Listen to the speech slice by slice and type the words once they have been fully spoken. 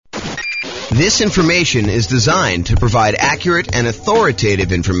This information is designed to provide accurate and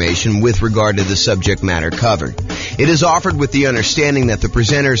authoritative information with regard to the subject matter covered. It is offered with the understanding that the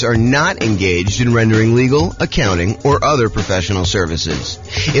presenters are not engaged in rendering legal, accounting, or other professional services.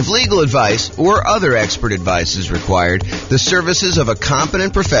 If legal advice or other expert advice is required, the services of a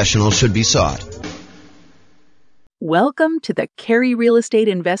competent professional should be sought. Welcome to the Carey Real Estate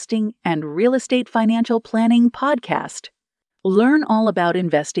Investing and Real Estate Financial Planning podcast. Learn all about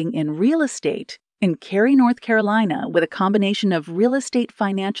investing in real estate in Carey, North Carolina, with a combination of real estate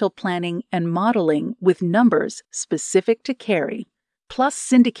financial planning and modeling with numbers specific to Carey, plus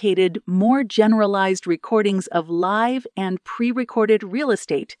syndicated, more generalized recordings of live and pre-recorded real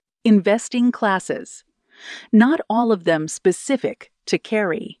estate investing classes, not all of them specific to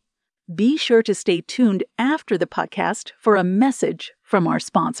Carey. Be sure to stay tuned after the podcast for a message from our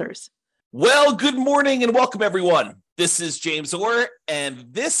sponsors. Well, good morning and welcome, everyone. This is James Orr, and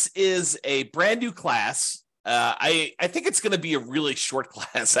this is a brand new class. I think it's going to be a really short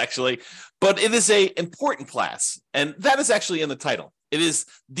class, actually, but it is an important class, and that is actually in the title. It is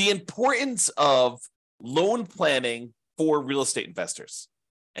the importance of loan planning for real estate investors.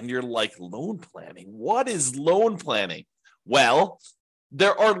 And you're like, loan planning? What is loan planning? Well,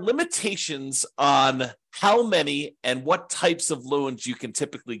 there are limitations on how many and what types of loans you can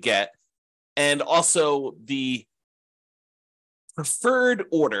typically get, and also the preferred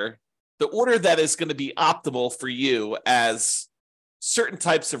order, the order that is going to be optimal for you as certain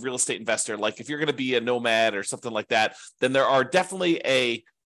types of real estate investor. Like if you're going to be a nomad or something like that, then there are definitely a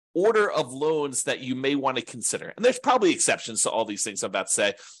order of loans that you may want to consider. And there's probably exceptions to all these things I'm about to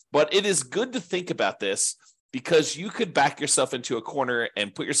say, but it is good to think about this because you could back yourself into a corner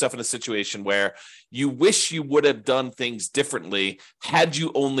and put yourself in a situation where you wish you would have done things differently had you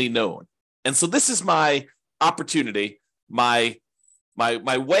only known. And so this is my opportunity, my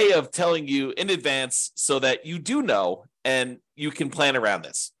way of telling you in advance so that you do know and you can plan around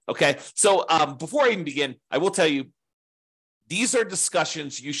this. Okay. So before I even begin, I will tell you, these are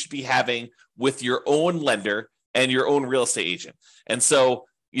discussions you should be having with your own lender and your own real estate agent. And so,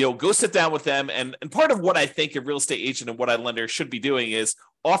 go sit down with them. And part of what I think a real estate agent and what a lender should be doing is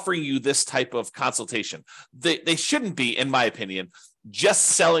offering you this type of consultation. They shouldn't be, in my opinion, just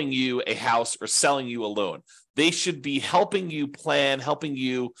selling you a house or selling you a loan. They should be helping you plan, helping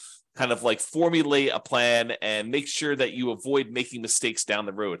you kind of like formulate a plan and make sure that you avoid making mistakes down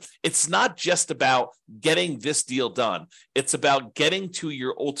the road. It's not just about getting this deal done. It's about getting to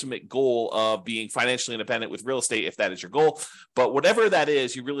your ultimate goal of being financially independent with real estate, if that is your goal. But whatever that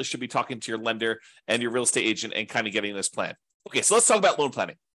is, you really should be talking to your lender and your real estate agent and kind of getting this plan. Okay, so let's talk about loan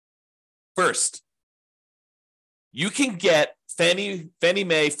planning. First, you can get Fannie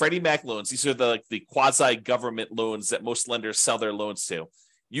Mae, Freddie Mac loans. These are the quasi-government loans that most lenders sell their loans to.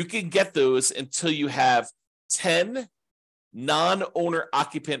 You can get those until you have 10 non-owner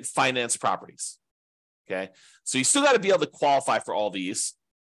occupant finance properties. Okay, so you still got to be able to qualify for all these,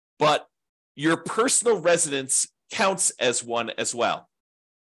 but your personal residence counts as one as well.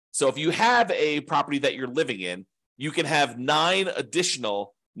 So if you have a property that you're living in, you can have 9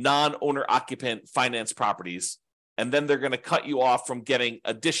 additional non-owner occupant finance properties, and then they're going to cut you off from getting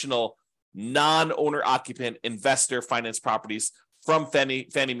additional non-owner occupant investor finance properties from Fannie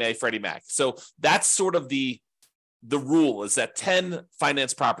Mae, Freddie Mac. So that's sort of the rule, is that 10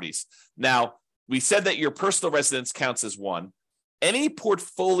 finance properties. Now, we said that your personal residence counts as one. Any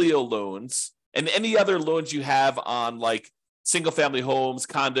portfolio loans and any other loans you have on like single-family homes,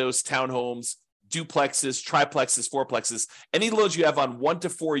 condos, townhomes, duplexes, triplexes, fourplexes, any loans you have on 1 to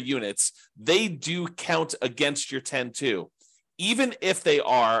 4 units, they do count against your 10 too, even if they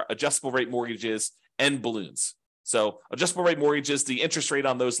are adjustable rate mortgages and balloons. So adjustable rate mortgages, the interest rate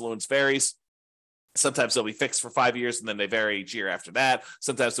on those loans varies. Sometimes they'll be fixed for 5 years and then they vary each year after that.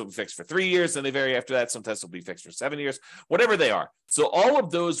 Sometimes they'll be fixed for 3 years and they vary after that. Sometimes they'll be fixed for 7 years, whatever they are. So all of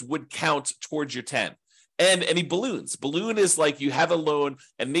those would count towards your 10. And any balloons. Balloon is like you have a loan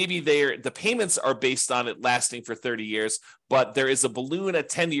and maybe the payments are based on it lasting for 30 years, but there is a balloon at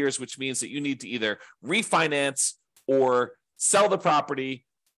 10 years, which means that you need to either refinance or sell the property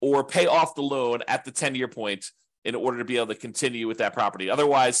or pay off the loan at the 10-year point in order to be able to continue with that property.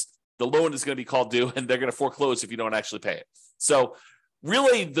 Otherwise, the loan is going to be called due and they're going to foreclose if you don't actually pay it. So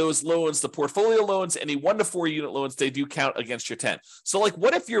really those loans, the portfolio loans, any 1 to 4 unit loans, they do count against your 10. So like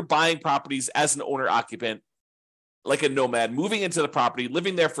what if you're buying properties as an owner occupant, like a nomad, moving into the property,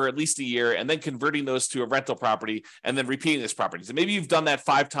 living there for at least a year, and then converting those to a rental property and then repeating those properties. And maybe you've done that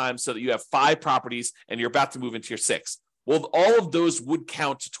 5 times so that you have 5 properties and you're about to move into your 6th. Well, all of those would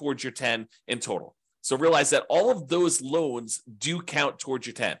count towards your 10 in total. So realize that all of those loans do count towards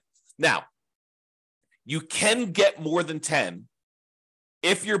your 10. Now, you can get more than 10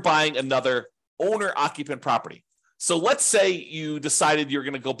 if you're buying another owner-occupant property. So let's say you decided you're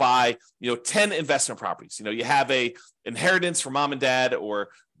going to go buy, 10 investment properties. You have a inheritance from mom and dad or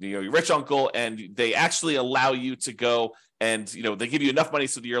your rich uncle, and they actually allow you to go and, they give you enough money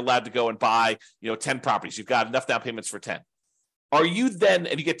so that you're allowed to go and buy, 10 properties. You've got enough down payments for 10. Are you then,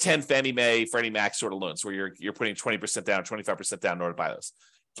 and you get 10 Fannie Mae, Freddie Mac sort of loans where you're putting 20% down, 25% down in order to buy those.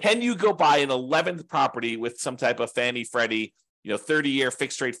 Can you go buy an 11th property with some type of Fannie, Freddie, 30-year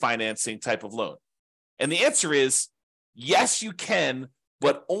fixed rate financing type of loan? And the answer is yes, you can,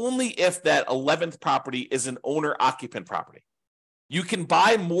 but only if that 11th property is an owner-occupant property. You can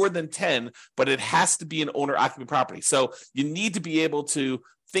buy more than 10, but it has to be an owner-occupant property. So you need to be able to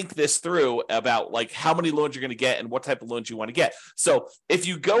think this through about like how many loans you're going to get and what type of loans you want to get. So if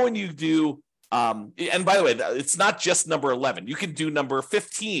you go and you do, and by the way, it's not just number 11. You can do number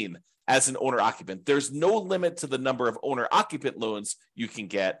 15 as an owner-occupant. There's no limit to the number of owner-occupant loans you can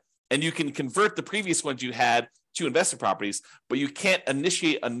get. And you can convert the previous ones you had to investment properties, but you can't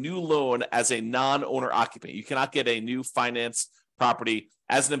initiate a new loan as a non-owner occupant. You cannot get a new finance property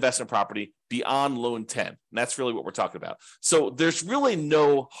as an investment property beyond loan 10. And that's really what we're talking about. So there's really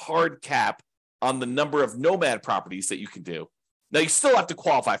no hard cap on the number of nomad properties that you can do. Now, you still have to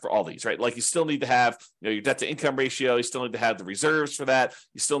qualify for all these, right? Like you still need to have your debt to income ratio. You still need to have the reserves for that.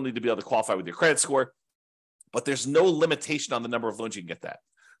 You still need to be able to qualify with your credit score. But there's no limitation on the number of loans you can get that.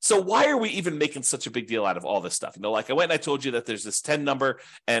 So why are we even making such a big deal out of all this stuff? Like I went and I told you that there's this 10 number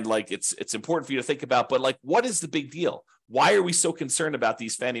and like it's important for you to think about, but like what is the big deal? Why are we so concerned about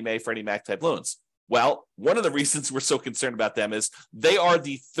these Fannie Mae, Freddie Mac type loans? Well, one of the reasons we're so concerned about them is they are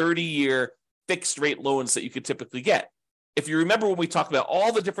the 30-year fixed rate loans that you could typically get. If you remember when we talked about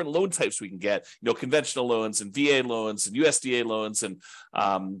all the different loan types we can get, conventional loans and VA loans and USDA loans and,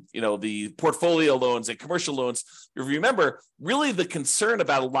 the portfolio loans and commercial loans, if you remember, really the concern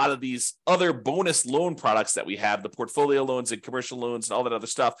about a lot of these other bonus loan products that we have, the portfolio loans and commercial loans and all that other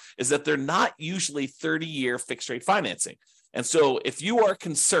stuff, is that they're not usually 30-year fixed rate financing. And so if you are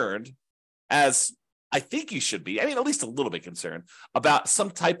concerned, as I think you should be, at least a little bit concerned about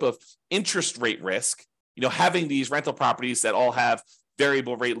some type of interest rate risk, having these rental properties that all have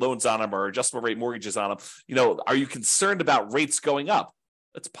variable rate loans on them or adjustable rate mortgages on them, are you concerned about rates going up?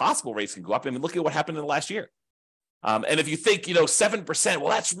 It's possible rates can go up. Look at what happened in the last year. And if you think, 7%, well,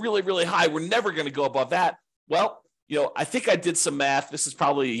 that's really, really high. We're never going to go above that. Well, I think I did some math. This is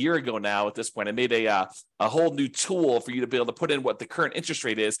probably a year ago now at this point. I made a whole new tool for you to be able to put in what the current interest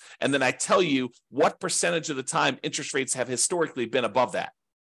rate is. And then I tell you what percentage of the time interest rates have historically been above that.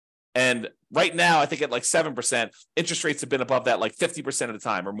 And right now, I think at like 7%, interest rates have been above that like 50% of the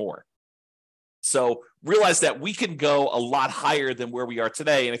time or more. So realize that we can go a lot higher than where we are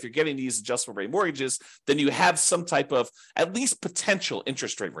today. And if you're getting these adjustable rate mortgages, then you have some type of at least potential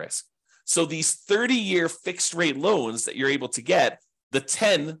interest rate risk. So these 30-year fixed rate loans that you're able to get, the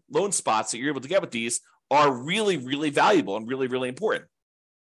 10 loan spots that you're able to get with these are really, really valuable and really, really important.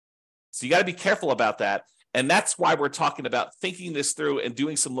 So you got to be careful about that. And that's why we're talking about thinking this through and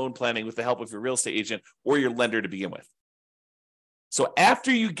doing some loan planning with the help of your real estate agent or your lender to begin with. So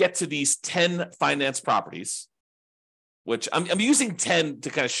after you get to these 10 finance properties, which I'm using 10 to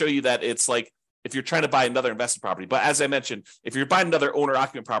kind of show you that it's like if you're trying to buy another investment property. But as I mentioned, if you're buying another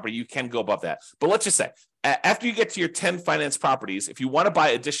owner-occupant property, you can go above that. But let's just say, after you get to your 10 finance properties, if you want to buy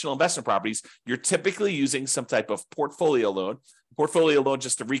additional investment properties, you're typically using some type of portfolio loan. Portfolio loan,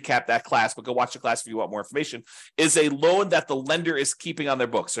 just to recap that class, but go watch the class if you want more information, is a loan that the lender is keeping on their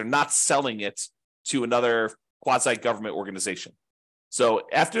books. They're not selling it to another quasi-government organization. So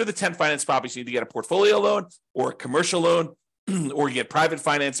after the 10 finance properties, you need to get a portfolio loan or a commercial loan, or you get private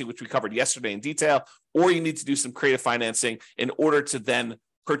financing, which we covered yesterday in detail, or you need to do some creative financing in order to then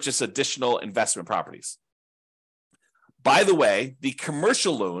purchase additional investment properties. By the way, the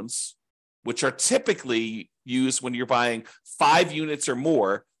commercial loans, which are typically used when you're buying 5 units or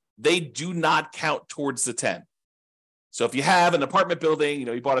more, they do not count towards the 10. So if you have an apartment building,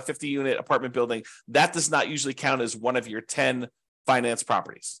 you bought a 50-unit apartment building, that does not usually count as one of your 10 finance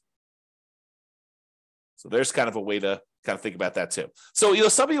properties. So there's kind of a way to kind of think about that too. So,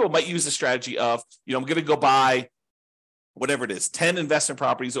 some people might use the strategy of, I'm going to go buy whatever it is, 10 investment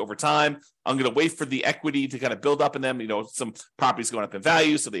properties over time. I'm going to wait for the equity to kind of build up in them. Some properties going up in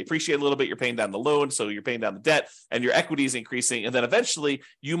value, so they appreciate a little bit. You're paying down the loan, so you're paying down the debt, and your equity is increasing. And then eventually,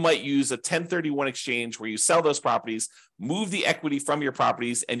 you might use a 1031 exchange where you sell those properties, move the equity from your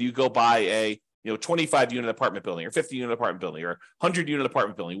properties, and you go buy a 25-unit apartment building or 50-unit apartment building or 100-unit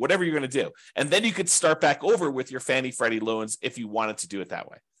apartment building, whatever you're going to do. And then you could start back over with your Fannie Freddie loans if you wanted to do it that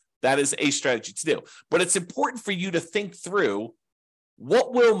way. That is a strategy to do. But it's important for you to think through,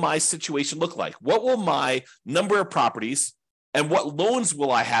 what will my situation look like? What will my number of properties and what loans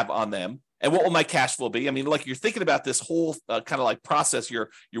will I have on them? And what will my cash flow be? I mean, like, you're thinking about this whole kind of like process, your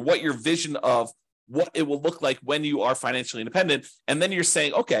vision of what it will look like when you are financially independent. And then you're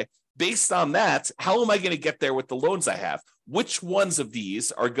saying, okay, based on that, how am I going to get there with the loans I have? Which ones of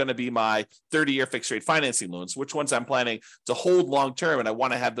these are going to be my 30-year fixed rate financing loans? Which ones I'm planning to hold long term? And I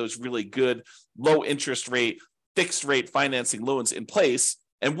want to have those really good low interest rate, fixed rate financing loans in place.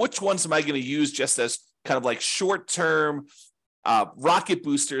 And which ones am I going to use just as kind of like short term rocket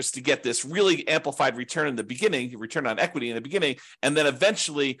boosters to get this really amplified return in the beginning, return on equity in the beginning, and then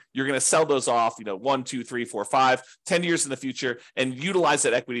eventually you're going to sell those off, 1, 2, 3, 4, 5, 10 years in the future, and utilize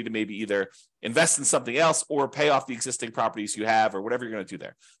that equity to maybe either invest in something else or pay off the existing properties you have or whatever you're going to do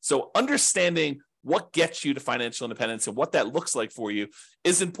there. So understanding what gets you to financial independence and what that looks like for you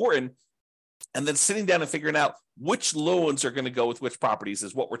is important. And then sitting down and figuring out which loans are going to go with which properties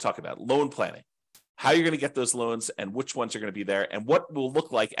is what we're talking about. Loan planning. How you're going to get those loans and which ones are going to be there and what will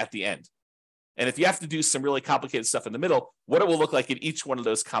look like at the end. And if you have to do some really complicated stuff in the middle, what it will look like in each one of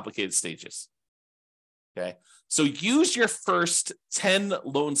those complicated stages. Okay. So use your first 10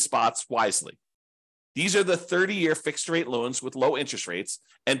 loan spots wisely. These are the 30-year fixed rate loans with low interest rates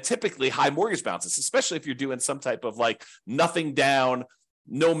and typically high mortgage balances, especially if you're doing some type of like nothing down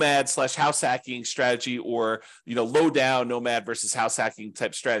nomad / house hacking strategy, or low down nomad versus house hacking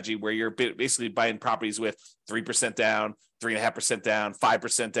type strategy where you're basically buying properties with 3% down, 3.5% down,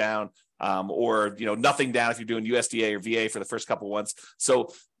 5% down, or nothing down if you're doing USDA or VA for the first couple ones.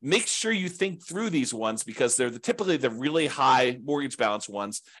 So make sure you think through these ones because they're typically the really high mortgage balance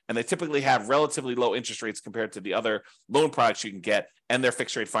ones, and they typically have relatively low interest rates compared to the other loan products you can get, and they're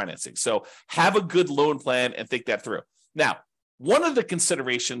fixed rate financing. So have a good loan plan and think that through. Now, one of the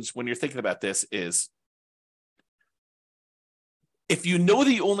considerations when you're thinking about this is if you know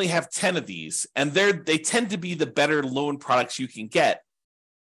that you only have 10 of these and they tend to be the better loan products you can get,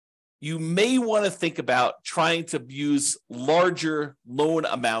 you may want to think about trying to use larger loan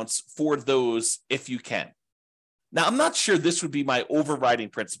amounts for those if you can. Now, I'm not sure this would be my overriding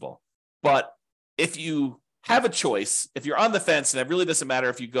principle, but if you have a choice, if you're on the fence, and it really doesn't matter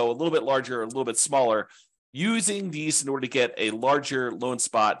if you go a little bit larger or a little bit smaller, using these in order to get a larger loan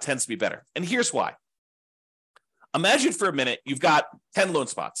spot tends to be better. And here's why. Imagine for a minute, you've got 10 loan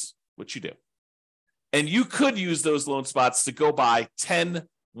spots, which you do. And you could use those loan spots to go buy 10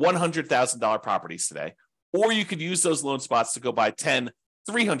 $100,000 properties today, or you could use those loan spots to go buy 10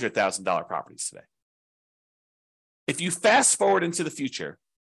 $300,000 properties today. If you fast forward into the future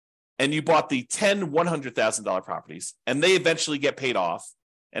and you bought the 10 $100,000 properties and they eventually get paid off,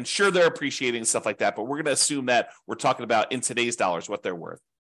 and sure, they're appreciating and stuff like that, but we're going to assume that we're talking about in today's dollars what they're worth.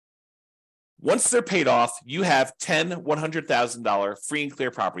 Once they're paid off, you have 10 $100,000 free and clear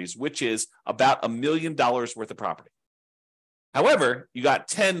properties, which is about $1 million worth of property. However, you got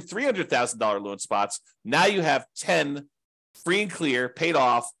 10 $300,000 loan spots. Now you have 10 free and clear, paid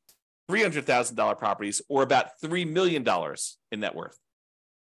off $300,000 properties, or about $3 million in net worth.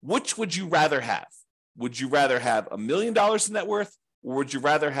 Which would you rather have? Would you rather have $1 million in net worth? Or would you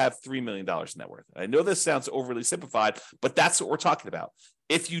rather have $3 million in net worth? I know this sounds overly simplified, but that's what we're talking about.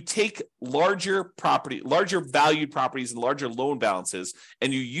 If you take larger valued properties and larger loan balances,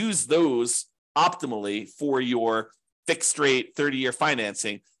 and you use those optimally for your fixed rate 30-year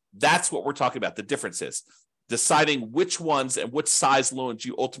financing, that's what we're talking about. The difference is deciding which ones and which size loans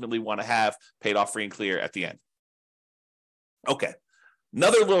you ultimately want to have paid off free and clear at the end. Okay,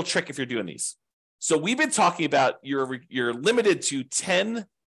 another little trick if you're doing these. So we've been talking about you're limited to 10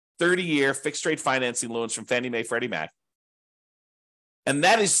 30-year fixed rate financing loans from Fannie Mae, Freddie Mac. And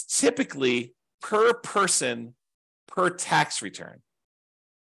that is typically per person per tax return.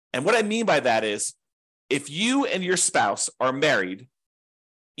 And what I mean by that is if you and your spouse are married,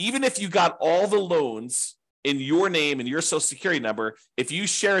 even if you got all the loans in your name and your social security number, if you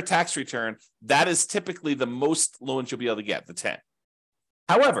share a tax return, that is typically the most loans you'll be able to get, the 10.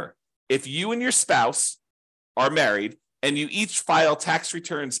 However, if you and your spouse are married and you each file tax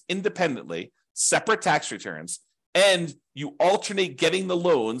returns independently, separate tax returns, and you alternate getting the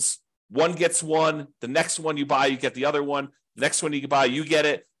loans, one gets one, the next one you buy, you get the other one, the next one you buy, you get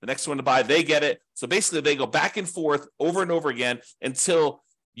it, the next one to buy, they get it. So basically they go back and forth over and over again until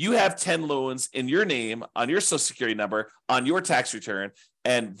you have 10 loans in your name, on your social security number, on your tax return,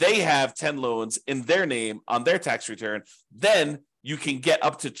 and they have 10 loans in their name on their tax return. Then you can get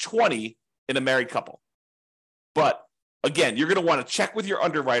up to 20 in a married couple. But again, you're going to want to check with your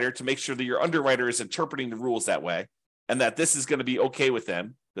underwriter to make sure that your underwriter is interpreting the rules that way and that this is going to be okay with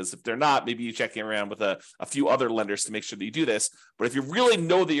them. Because if they're not, maybe you check in around with a few other lenders to make sure that you do this. But if you really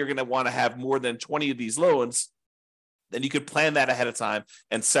know that you're going to want to have more than 20 of these loans, then you could plan that ahead of time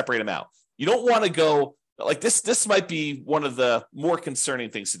and separate them out. You don't want to go like this. This might be one of the more concerning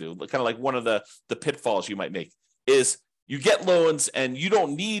things to do, kind of like one of the pitfalls you might make is you get loans and you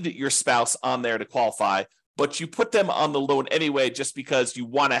don't need your spouse on there to qualify, but you put them on the loan anyway just because you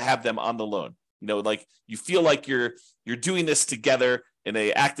want to have them on the loan. Like you feel like you're doing this together in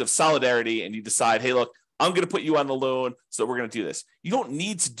an act of solidarity, and you decide, hey, look, I'm going to put you on the loan, so we're going to do this. You don't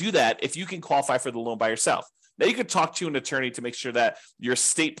need to do that if you can qualify for the loan by yourself. Now, you could talk to an attorney to make sure that your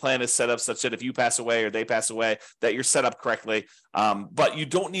estate plan is set up such that if you pass away or they pass away, that you're set up correctly. But you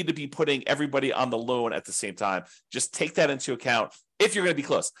don't need to be putting everybody on the loan at the same time. Just take that into account if you're going to be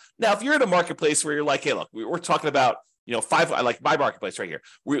close. Now, if you're in a marketplace where you're like, hey, look, we're talking about, I like my marketplace right here.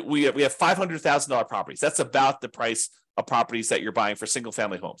 We have $500,000 properties. That's about the price of properties that you're buying for single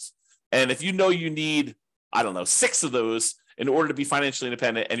family homes. And if you know you need, 6 of those in order to be financially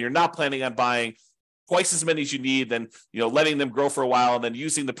independent, and you're not planning on buying twice as many as you need, then letting them grow for a while and then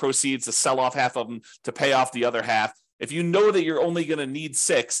using the proceeds to sell off half of them to pay off the other half. If you know that you're only going to need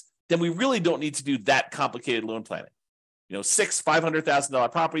 6, then we really don't need to do that complicated loan planning. 6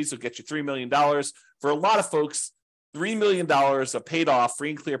 $500,000 properties will get you $3 million. For a lot of folks, $3 million of paid off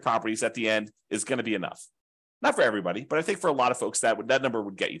free and clear properties at the end is going to be enough. Not for everybody, but I think for a lot of folks that number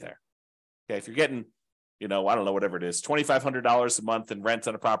would get you there. Okay, if you're getting, whatever it is, $2,500 a month in rent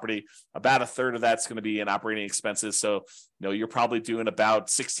on a property, about a third of that's going to be in operating expenses. So, you're probably doing about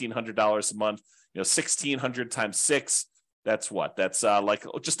 $1,600 a month. 1,600 times 6, that's what? That's like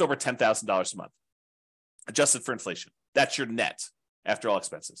just over $10,000 a month, adjusted for inflation. That's your net after all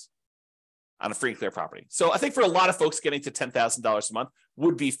expenses on a free and clear property. So I think for a lot of folks, getting to $10,000 a month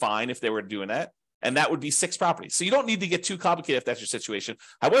would be fine if they were doing that. And that would be 6 properties. So you don't need to get too complicated if that's your situation.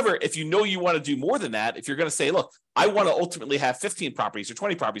 However, if you know you want to do more than that, if you're going to say, look, I want to ultimately have 15 properties or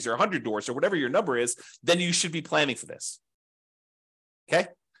 20 properties or 100 doors or whatever your number is, then you should be planning for this. Okay?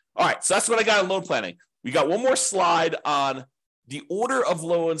 All right. So that's what I got on loan planning. We got one more slide on the order of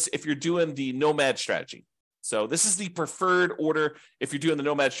loans if you're doing the nomad strategy. So this is the preferred order if you're doing the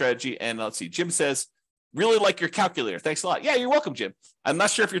nomad strategy. And let's see, Jim says, really like your calculator. Thanks a lot. Yeah, you're welcome, Jim. I'm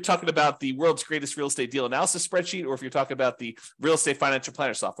not sure if you're talking about the world's greatest real estate deal analysis spreadsheet or if you're talking about the real estate financial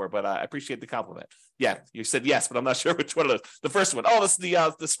planner software, but I appreciate the compliment. Yeah, you said yes, but I'm not sure which one of those. The first one. Oh, this is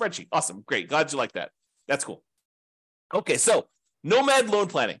the spreadsheet. Awesome. Great. Glad you like that. That's cool. Okay, so nomad loan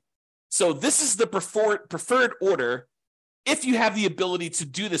planning. So this is the preferred order if you have the ability to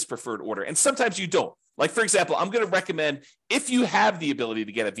do this preferred order. And sometimes you don't. Like, for example, I'm going to recommend if you have the ability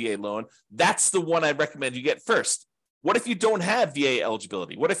to get a VA loan, that's the one I'd recommend you get first. What if you don't have VA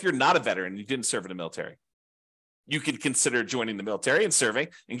eligibility? What if you're not a veteran and you didn't serve in the military? You could consider joining the military and serving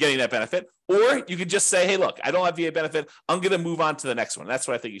and getting that benefit. Or you could just say, hey, look, I don't have VA benefit. I'm going to move on to the next one. That's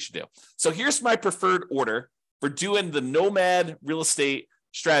what I think you should do. So here's my preferred order for doing the nomad real estate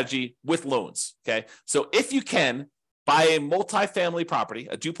strategy with loans. Okay. So if you can, buy a multifamily property,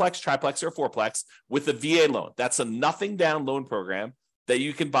 a duplex, triplex, or fourplex with a VA loan. That's a nothing down loan program that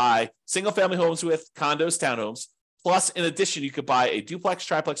you can buy single family homes with, condos, townhomes. Plus, in addition, you could buy a duplex,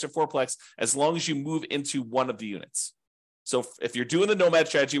 triplex, or fourplex as long as you move into one of the units. So if you're doing the nomad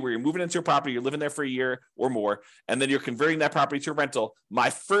strategy where you're moving into a property, you're living there for a year or more, and then you're converting that property to a rental, my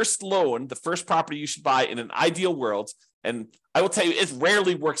first loan, the first property you should buy in an ideal world, and I will tell you, it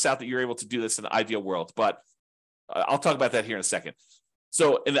rarely works out that you're able to do this in an ideal world, but I'll talk about that here in a second.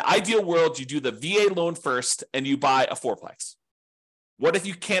 So in the ideal world, you do the VA loan first and you buy a fourplex. What if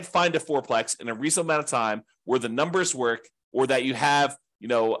you can't find a fourplex in a reasonable amount of time where the numbers work or that you have,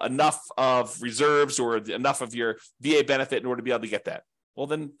 enough of reserves or enough of your VA benefit in order to be able to get that? Well,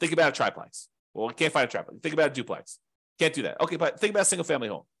 then think about a triplex. Well, you can't find a triplex. Think about a duplex. Can't do that. Okay, but think about a single family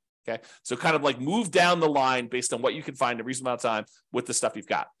home. Okay, so kind of like move down the line based on what you can find in a reasonable amount of time with the stuff you've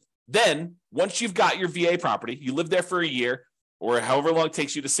got. Then, once you've got your VA property, you live there for a year or however long it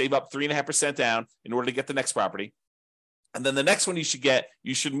takes you to save up 3.5% down in order to get the next property. And then the next one you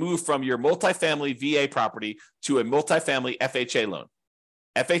should move from your multifamily VA property to a multifamily FHA loan.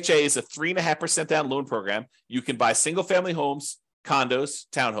 FHA is a 3.5% down loan program. You can buy single family homes, condos,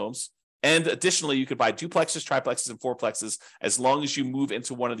 townhomes, and additionally, you could buy duplexes, triplexes, and fourplexes as long as you move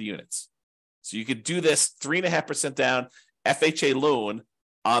into one of the units. So you could do this 3.5% down FHA loan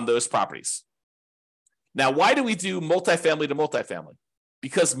on those properties. Now, why do we do multifamily to multifamily?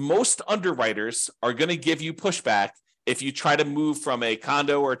 Because most underwriters are going to give you pushback if you try to move from a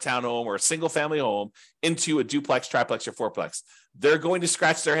condo or a townhome or a single family home into a duplex, triplex, or fourplex. They're going to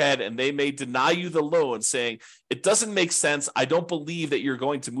scratch their head and they may deny you the loan saying, it doesn't make sense. I don't believe that you're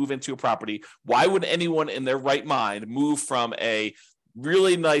going to move into a property. Why would anyone in their right mind move from a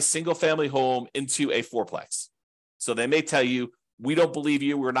really nice single family home into a fourplex? So they may tell you, we don't believe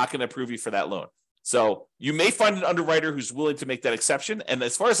you. We're not going to approve you for that loan. So you may find an underwriter who's willing to make that exception. And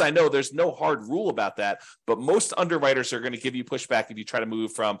as far as I know, there's no hard rule about that. But most underwriters are going to give you pushback if you try to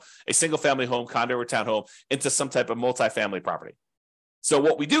move from a single family home, condo, or townhome into some type of multifamily property. So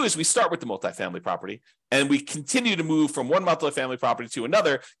what we do is we start with the multifamily property and we continue to move from one multifamily property to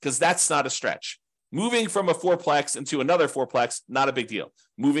another because that's not a stretch. Moving from a fourplex into another fourplex, not a big deal.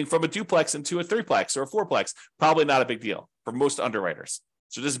 Moving from a duplex into a threeplex or a fourplex, probably not a big deal for most underwriters.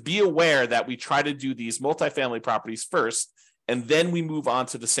 So just be aware that we try to do these multifamily properties first, and then we move on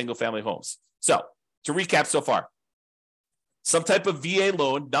to the single family homes. So to recap so far, some type of VA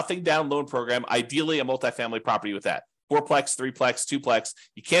loan, nothing down loan program, ideally a multifamily property with that. Fourplex, threeplex, twoplex.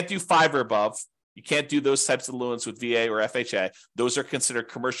 You can't do 5 or above. You can't do those types of loans with VA or FHA. Those are considered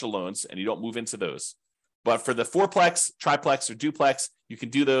commercial loans, and you don't move into those. But for the fourplex, triplex, or duplex, you can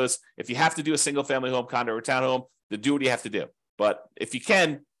do those. If you have to do a single family home, condo, or townhome, then do what you have to do. But if you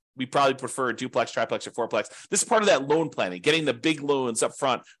can, we probably prefer a duplex, triplex, or fourplex. This is part of that loan planning, getting the big loans up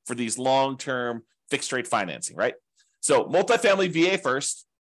front for these long-term fixed rate financing, right? So multifamily VA first,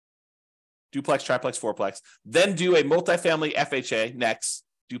 duplex, triplex, fourplex, then do a multifamily FHA next,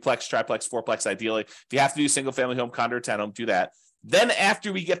 duplex, triplex, fourplex ideally. If you have to do single family home, condo, or townhome, do that. Then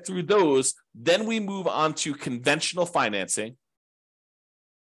after we get through those, then we move on to conventional financing,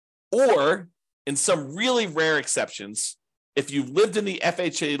 or in some really rare exceptions, if you've lived in the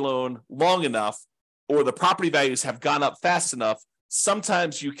FHA loan long enough or the property values have gone up fast enough,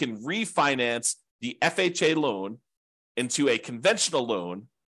 sometimes you can refinance the FHA loan into a conventional loan,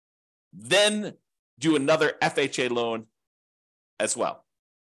 then do another FHA loan as well.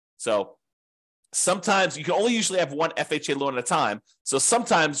 So sometimes you can only usually have one FHA loan at a time. So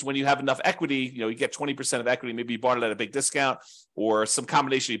sometimes when you have enough equity, you get 20% of equity, maybe you bought it at a big discount or some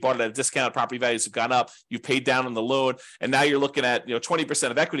combination, you bought it at a discount, property values have gone up, you paid down on the loan, and now you're looking at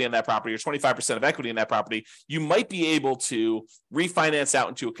 20% of equity in that property or 25% of equity in that property. You might be able to refinance out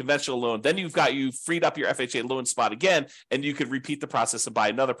into a conventional loan. Then you freed up your FHA loan spot again, and you could repeat the process and buy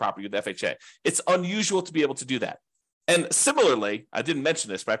another property with FHA. It's unusual to be able to do that. And similarly, I didn't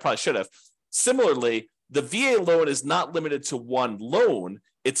mention this, but I probably should have. Similarly, the VA loan is not limited to one loan.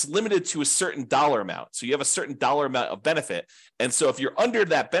 It's limited to a certain dollar amount. So you have a certain dollar amount of benefit. And so if you're under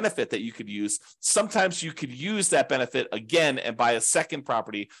that benefit that you could use, sometimes you could use that benefit again and buy a second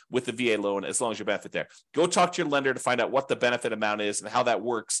property with the VA loan as long as your benefit there. Go talk to your lender to find out what the benefit amount is and how that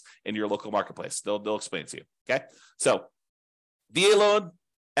works in your local marketplace. They'll explain it to you. Okay. So VA loan,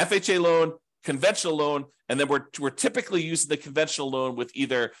 FHA loan, conventional loan, and then we're typically using the conventional loan with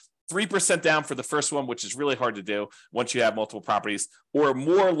either 3% down for the first one, which is really hard to do once you have multiple properties, or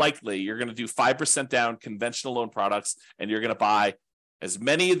more likely you're going to do 5% down conventional loan products, and you're going to buy as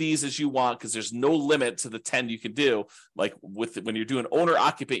many of these as you want because there's no limit to the 10 you can do. Like when you're doing owner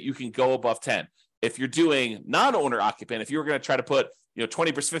occupant, you can go above 10. If you're doing non-owner occupant, if you're going to try to put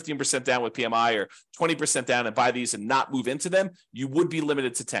 20%, 15% down with PMI or 20% down and buy these and not move into them, you would be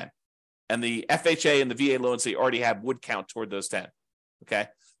limited to 10. And the FHA and the VA loans that you already have would count toward those 10. Okay.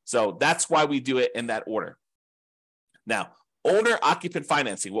 So that's why we do it in that order. Now, owner occupant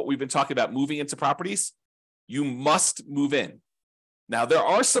financing, what we've been talking about, moving into properties, you must move in. Now, there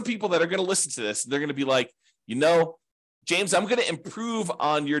are some people that are going to listen to this. And they're going to be like, James, I'm going to improve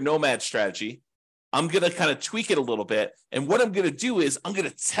on your nomad strategy. I'm going to kind of tweak it a little bit. And what I'm going to do is I'm going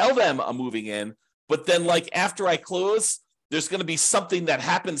to tell them I'm moving in. But then after I close, there's going to be something that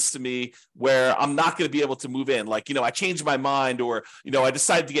happens to me where I'm not going to be able to move in. I changed my mind, or, I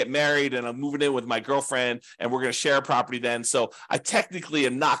decided to get married and I'm moving in with my girlfriend and we're going to share a property then. So I technically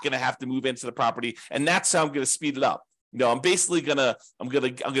am not going to have to move into the property. And that's how I'm going to speed it up. I'm basically I'm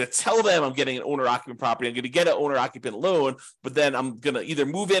going to tell them I'm getting an owner occupant property. I'm going to get an owner occupant loan, but then I'm going to either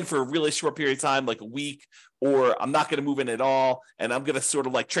move in for a really short period of time, like a week, or I'm not going to move in at all. And I'm going to sort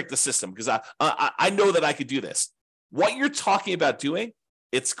of trick the system because I know that I could do this. What you're talking about doing,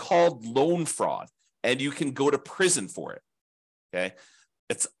 it's called loan fraud, and you can go to prison for it, okay?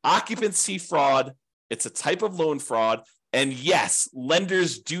 It's occupancy fraud. It's a type of loan fraud, and yes,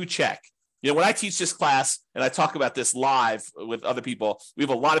 lenders do check. When I teach this class and I talk about this live with other people, we have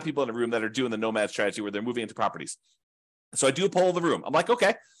a lot of people in the room that are doing the nomad strategy where they're moving into properties. So I do a poll of the room. I'm like,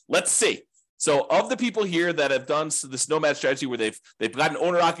 okay, let's see. So of the people here that have done this nomad strategy where they've got an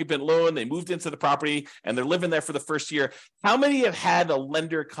owner-occupant loan, they moved into the property, and they're living there for the first year, how many have had a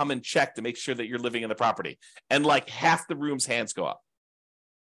lender come and check to make sure that you're living in the property? And like half the room's hands go up.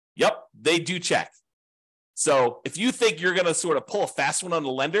 Yep, they do check. So if you think you're going to sort of pull a fast one on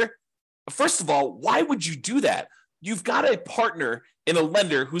the lender, first of all, why would you do that? You've got a partner in a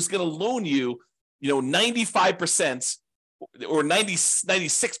lender who's going to loan you, 95% or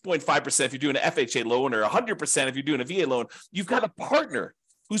 96.5% if you're doing an FHA loan, or 100% if you're doing a VA loan. You've got a partner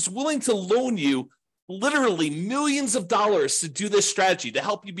who's willing to loan you literally millions of dollars to do this strategy to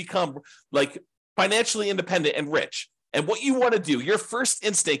help you become like financially independent and rich. And what you want to do, your first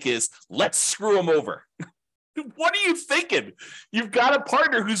instinct is, let's screw them over. What are you thinking? You've got a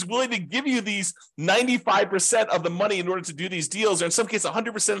partner who's willing to give you these 95% of the money in order to do these deals, or in some cases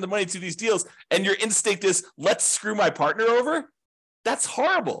 100% of the money to these deals, and your instinct is, let's screw my partner over? That's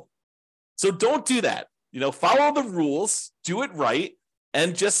horrible. So don't do that. Follow the rules, do it right,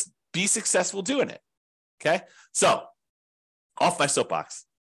 and just be successful doing it. Okay? So, off my soapbox.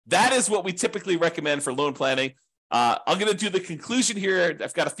 That is what we typically recommend for loan planning. I'm going to do the conclusion here.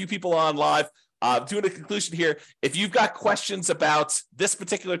 I've got a few people on live. Doing a conclusion here. If you've got questions about this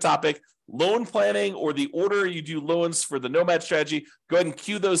particular topic, loan planning, or the order you do loans for the nomad strategy, go ahead and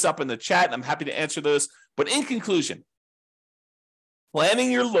queue those up in the chat, and I'm happy to answer those. But in conclusion,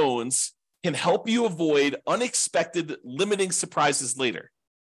 planning your loans can help you avoid unexpected limiting surprises later.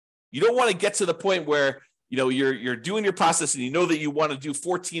 You don't want to get to the point where you're doing your process and you know that you want to do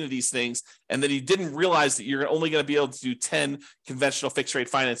 14 of these things, and then you didn't realize that you're only going to be able to do 10 conventional fixed rate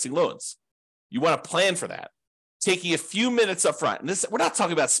financing loans. You want to plan for that, taking a few minutes up front. And we're not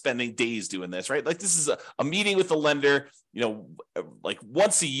talking about spending days doing this, right? Like, this is a meeting with the lender, like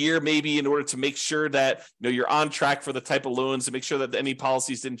once a year, maybe, in order to make sure that, you're on track for the type of loans, and make sure that any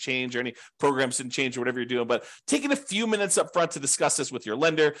policies didn't change or any programs didn't change or whatever you're doing. But taking a few minutes up front to discuss this with your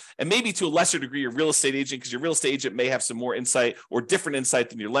lender, and maybe to a lesser degree, your real estate agent, because your real estate agent may have some more insight or different insight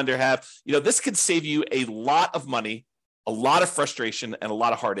than your lender have. This could save you a lot of money, a lot of frustration, and a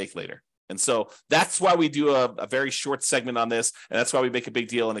lot of heartache later. And so that's why we do a very short segment on this. And that's why we make a big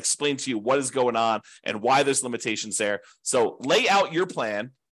deal and explain to you what is going on and why there's limitations there. So lay out your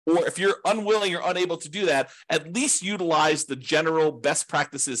plan, or if you're unwilling or unable to do that, at least utilize the general best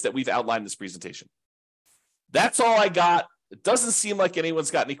practices that we've outlined in this presentation. That's all I got. It doesn't seem like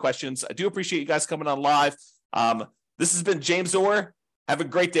anyone's got any questions. I do appreciate you guys coming on live. This has been James Orr. Have a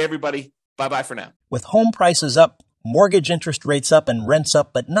great day, everybody. Bye-bye for now. With home prices up, mortgage interest rates up, and rents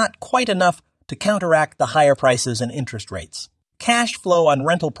up, but not quite enough to counteract the higher prices and interest rates. Cash flow on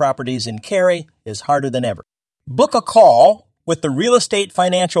rental properties in Cary is harder than ever. Book a call with the Real Estate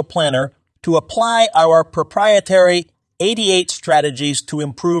Financial Planner to apply our proprietary 88 strategies to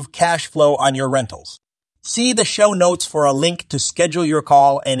improve cash flow on your rentals. See the show notes for a link to schedule your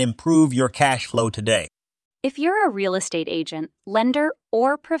call and improve your cash flow today. If you're a real estate agent, lender,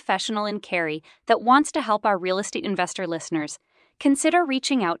 or professional in Cary that wants to help our real estate investor listeners, consider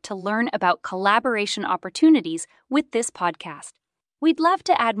reaching out to learn about collaboration opportunities with this podcast. We'd love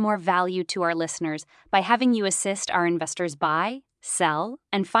to add more value to our listeners by having you assist our investors buy, sell,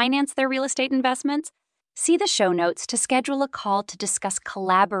 and finance their real estate investments. See the show notes to schedule a call to discuss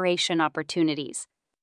collaboration opportunities.